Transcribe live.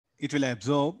it will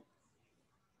absorb.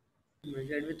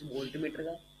 Measured with voltmeter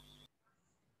का?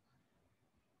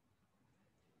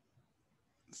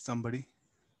 Somebody.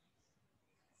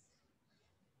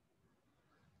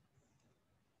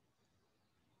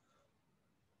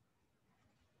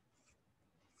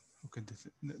 Okay,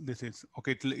 this is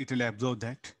okay. It will absorb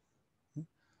that.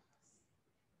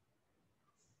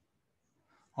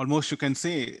 Almost you can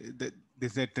say that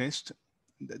this is a test.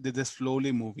 This is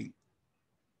slowly moving.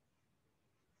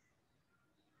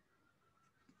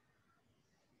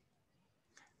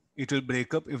 It will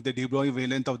break up if the de Broglie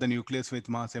wavelength of the nucleus with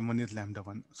mass m1 is lambda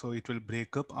 1. So it will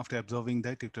break up after absorbing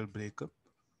that. It will break up.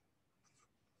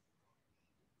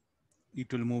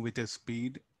 It will move with a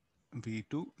speed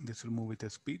v2. This will move with a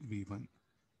speed v1.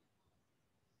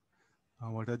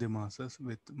 What are the masses?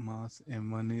 With mass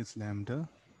m1 is lambda.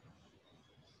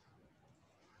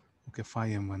 Okay, 5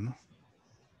 m1.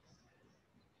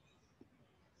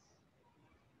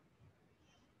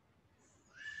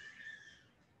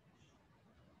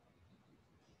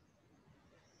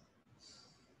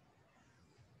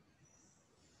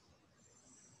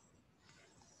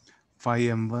 Phi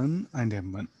m1 and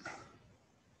m1.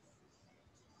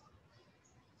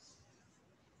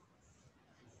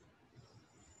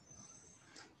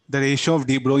 The ratio of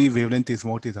de Broglie wavelength is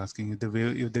what is asking. If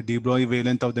the de Broglie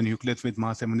wavelength of the nucleus with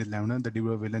mass m1 is lambda, the de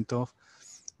Broglie wavelength of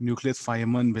nucleus phi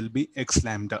m1 will be x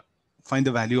lambda. Find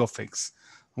the value of x.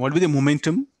 What will be the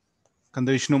momentum?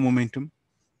 Conservation of momentum.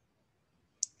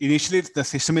 Initially, the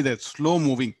system is slow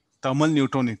moving. Thermal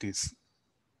neutron it is.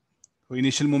 So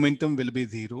initial momentum will be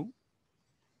 0.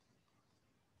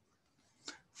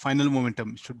 Final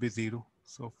momentum should be 0.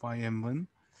 So phi m1,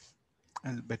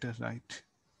 I'll better write.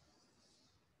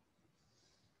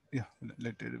 Yeah,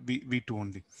 let it be v2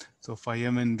 only. So phi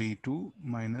m1 v2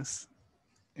 minus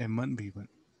m1 v1.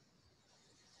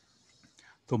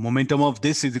 So momentum of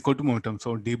this is equal to momentum.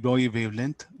 So de Broglie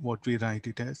wavelength, what we write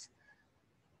it as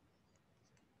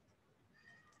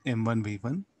m1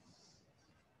 v1.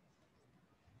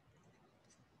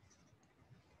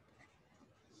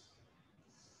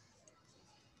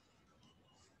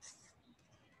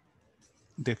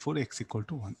 Therefore, x equal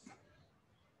to 1.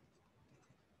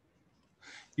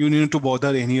 You need to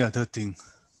bother any other thing.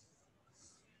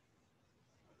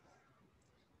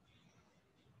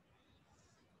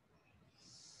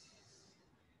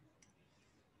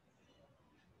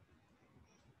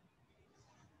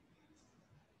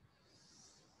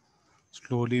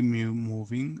 Slowly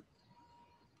moving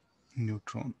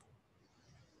neutron.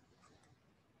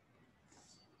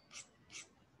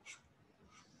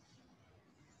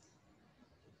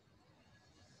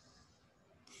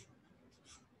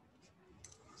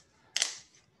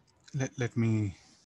 Let me